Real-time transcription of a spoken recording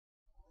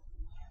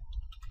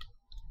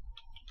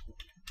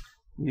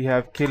We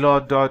have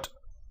klot dot.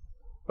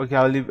 Okay,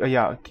 I'll leave.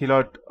 Yeah,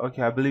 klot.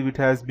 Okay, I believe it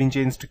has been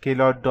changed to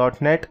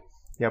klot.net.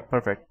 Yeah,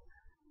 perfect.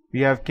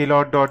 We have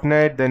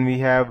klot.net. Then we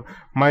have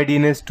my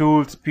DNS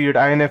tools, period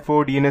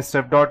info,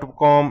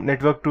 dnsstuff.com,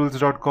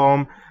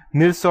 networktools.com,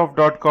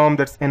 nirsoft.com.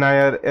 That's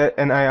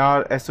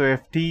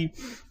NIRSOFT,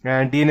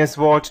 and DNS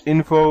watch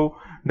info,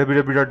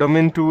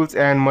 www.domain-tools,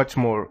 and much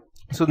more.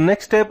 So the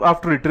next step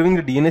after retrieving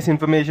the DNS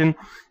information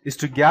is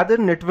to gather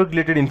network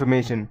related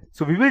information.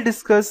 So we will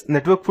discuss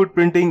network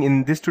footprinting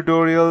in this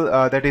tutorial,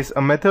 that is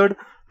a method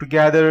to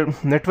gather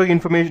network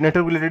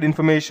related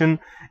information,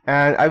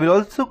 and I will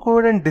also go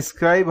ahead and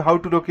describe how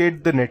to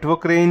locate the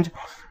network range,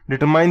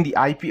 determine the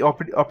IP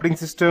operating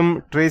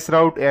system,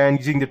 traceroute, and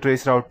using the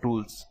traceroute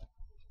tools.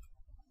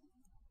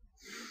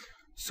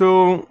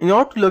 So in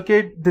order to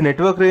locate the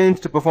network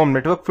range to perform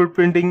network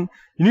footprinting,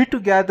 you need to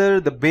gather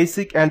the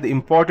basic and the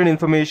important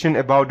information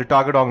about the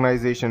target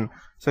organization,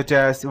 such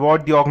as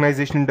what the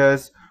organization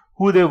does,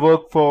 who they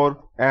work for,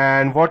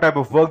 and what type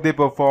of work they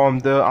perform.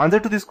 The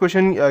answer to this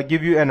question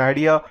give you an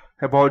idea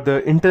about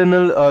the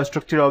internal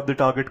structure of the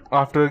target.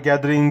 After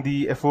gathering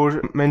the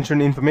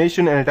aforementioned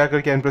information, an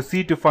attacker can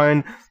proceed to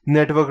find the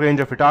network range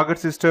of a target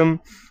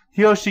system.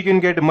 He or she can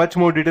get much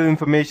more detailed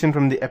information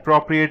from the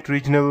appropriate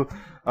regional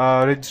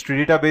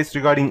registry database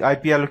regarding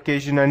IP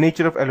allocation and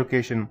nature of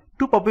allocation.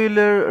 Two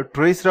popular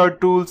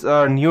traceroute tools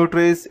are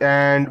NeoTrace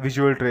and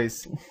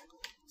VisualTrace.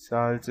 So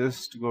I'll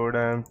just go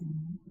down.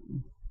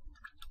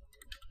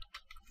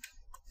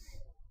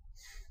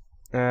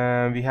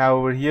 We have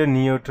over here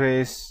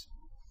NeoTrace,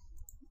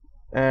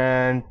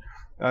 and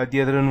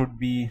the other one would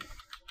be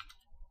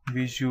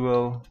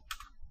Visual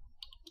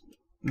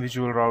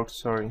Route.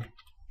 Sorry.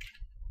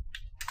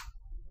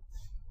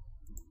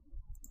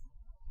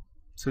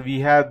 So we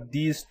have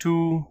these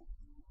two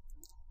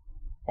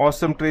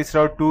awesome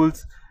traceroute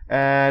tools,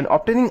 and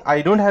obtaining,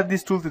 I don't have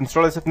these tools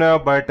installed as of now,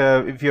 but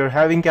if you're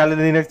having Kali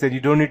Linux, then you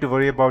don't need to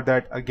worry about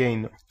that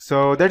again.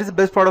 So that is the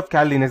best part of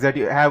Kali Linux, that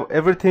you have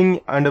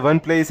everything under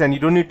one place and you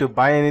don't need to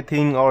buy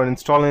anything or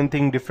install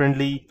anything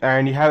differently,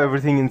 and you have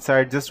everything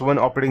inside just one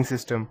operating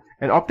system.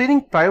 And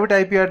obtaining private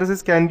IP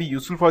addresses can be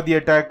useful for the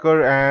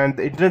attacker, and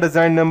the Internet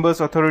Assigned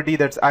Numbers Authority,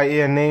 that's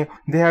IANA,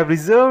 they have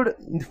reserved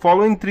the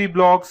following 3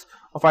 blocks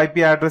of IP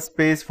address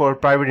space for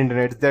private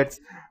internet. That's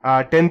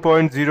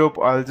 10.0.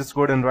 I'll just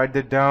go ahead and write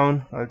that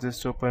down. I'll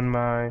just open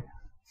my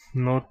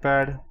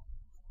notepad.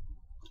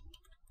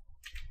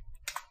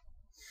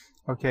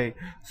 Okay,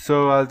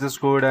 so I'll just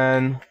go ahead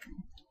and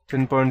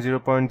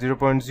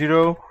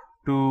 10.0.0.0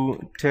 to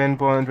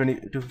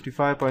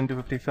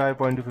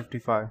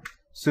 10.255.255.255.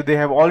 So they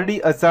have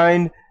already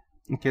assigned,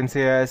 you can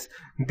say, as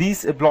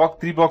these 3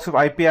 blocks of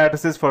IP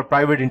addresses for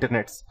private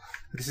internets.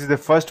 This is the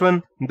first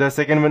one, the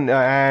second one,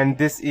 and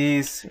this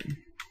is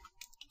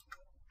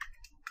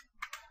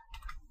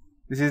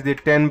the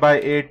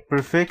 10/8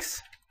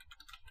 prefix,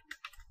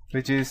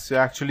 which is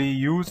actually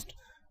used,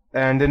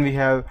 and then we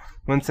have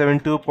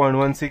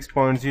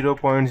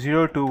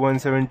 172.16.0.0 to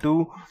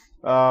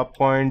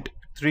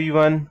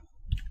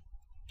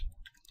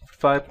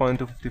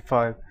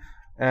 172.31.5.255,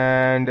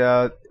 and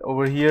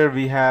over here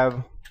we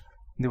have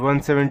the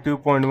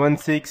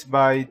 172.16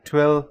 by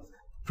 12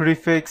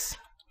 prefix.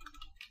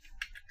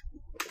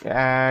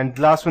 And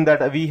the last one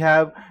that we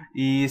have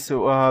is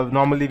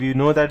normally we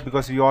know that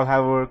because we all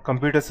have our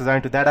computers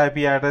assigned to that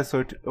IP address,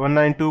 so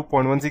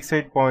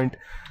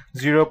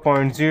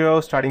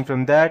 192.168.0.0, starting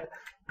from that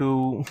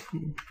to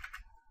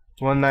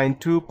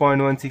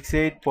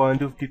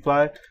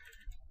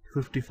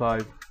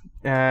 192.168.255,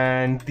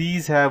 and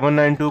these have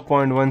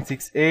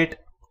 192.168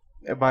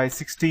 by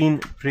 16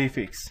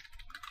 prefix.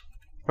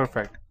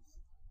 Perfect.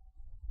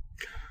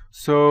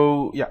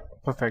 So yeah,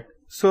 perfect.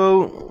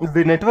 So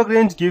the network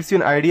range gives you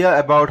an idea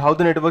about how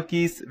the network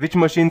is, which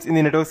machines in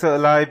the networks are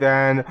alive,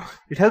 and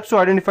it helps to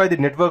identify the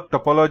network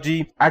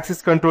topology,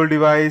 access control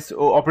device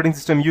or operating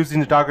system used in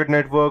the target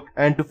network.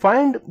 And to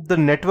find the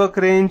network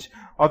range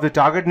of the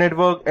target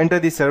network, enter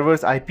the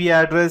server's IP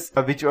address,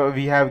 which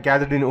we have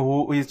gathered in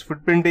who is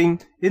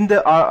footprinting in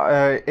the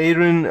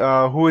ARIN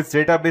who is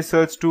database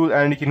search tool.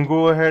 And you can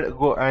go ahead,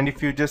 and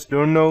if you just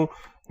don't know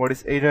what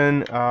is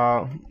ARIN,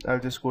 I'll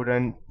just go ahead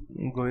and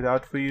go it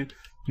out for you.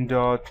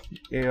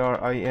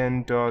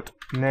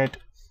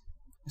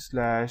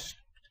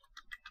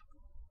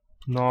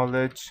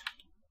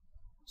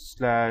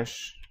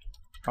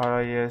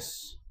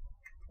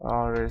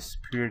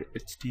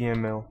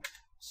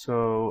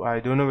 So I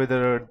don't know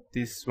whether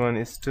this one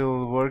is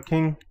still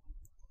working,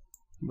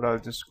 but I'll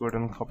just go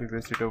ahead and copy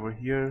paste it over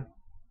here.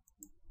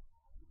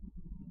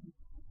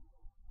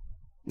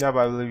 Yeah,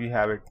 but I believe we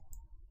have it.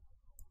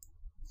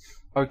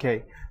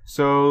 Okay,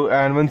 so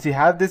and once you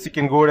have this, you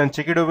can go ahead and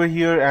check it over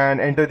here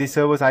and enter the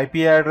server's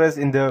IP address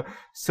in the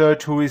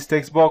search who is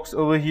text box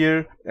over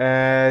here,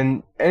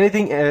 and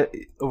anything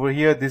over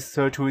here, this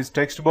search who is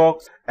text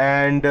box,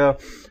 and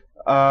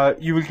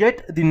you will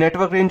get the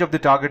network range of the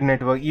target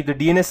network. If the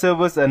DNS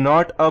servers are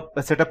not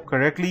set up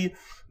correctly,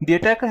 the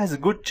attacker has a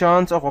good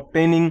chance of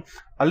obtaining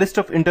a list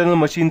of internal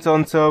machines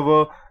on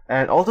server,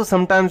 And also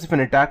sometimes if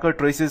an attacker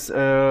traces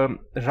a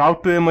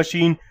route to a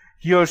machine,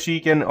 he or she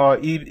can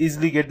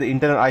easily get the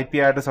internal IP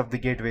address of the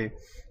gateway,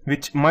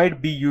 which might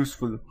be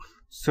useful.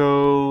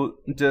 So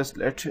just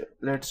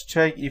let's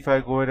check. If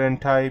I go ahead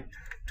and type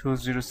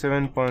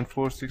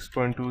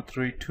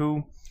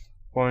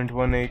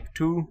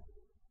 207.46.232.182,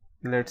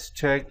 let's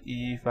check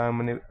if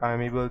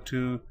I'm able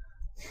to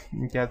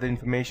gather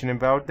information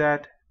about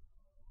that.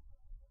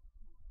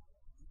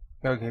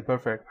 Okay,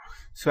 perfect.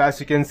 So as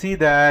you can see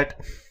that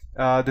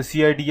the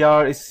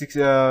CIDR is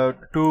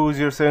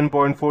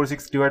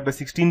 207.46 divided by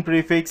 16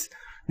 prefix.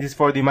 This is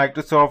for the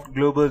Microsoft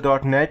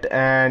Global.net,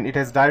 and it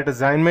has direct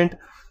assignment.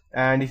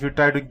 And if you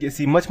try to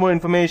see much more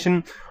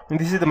information,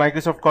 this is the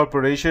Microsoft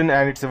Corporation,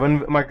 and it's a one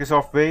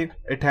Microsoft way.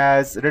 It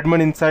has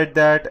Redmond inside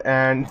that,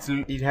 and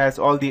it has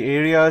all the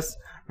areas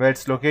where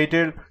it's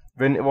located,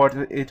 when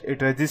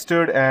it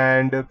registered,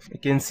 and you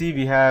can see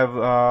we have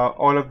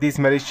all of these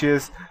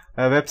malicious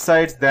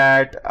websites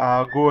that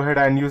go ahead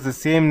and use the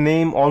same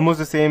name, almost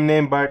the same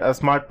name, but a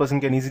smart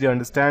person can easily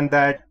understand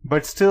that.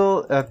 But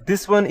still,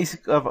 this one is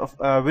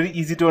very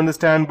easy to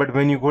understand. But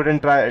when you go ahead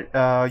and try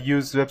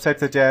use websites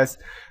such as,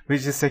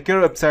 which is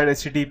secure website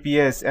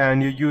HTTPS,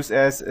 and you use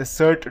as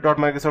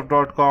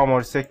cert.microsoft.com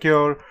or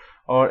secure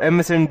or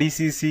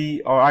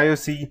MSNDCC or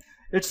IOC,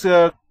 it's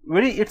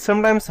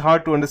sometimes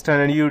hard to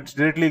understand, and you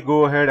directly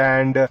go ahead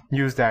and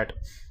use that.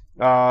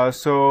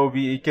 So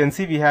we can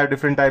see we have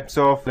different types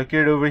of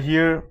located over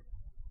here.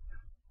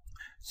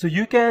 So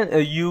you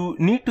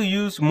need to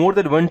use more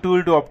than one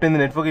tool to obtain the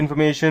network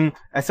information,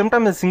 as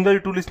sometimes a single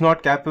tool is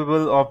not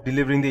capable of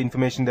delivering the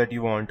information that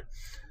you want.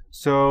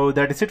 So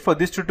that is it for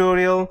this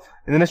tutorial.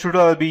 In the next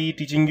tutorial, I'll be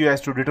teaching you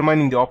as to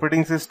determining the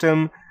operating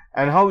system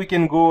and how we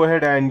can go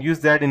ahead and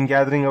use that in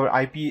gathering our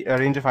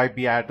range of IP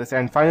address.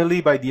 And finally,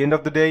 by the end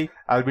of the day,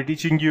 I'll be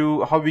teaching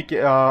you how we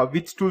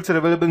which tools are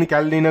available in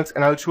Kali Linux,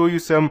 and I'll show you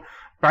some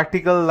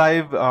practical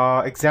live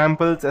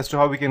examples as to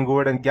how we can go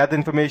ahead and gather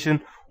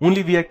information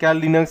only via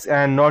Kali Linux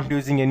and not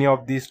using any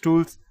of these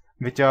tools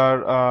which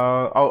are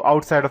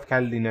outside of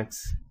Kali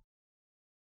Linux.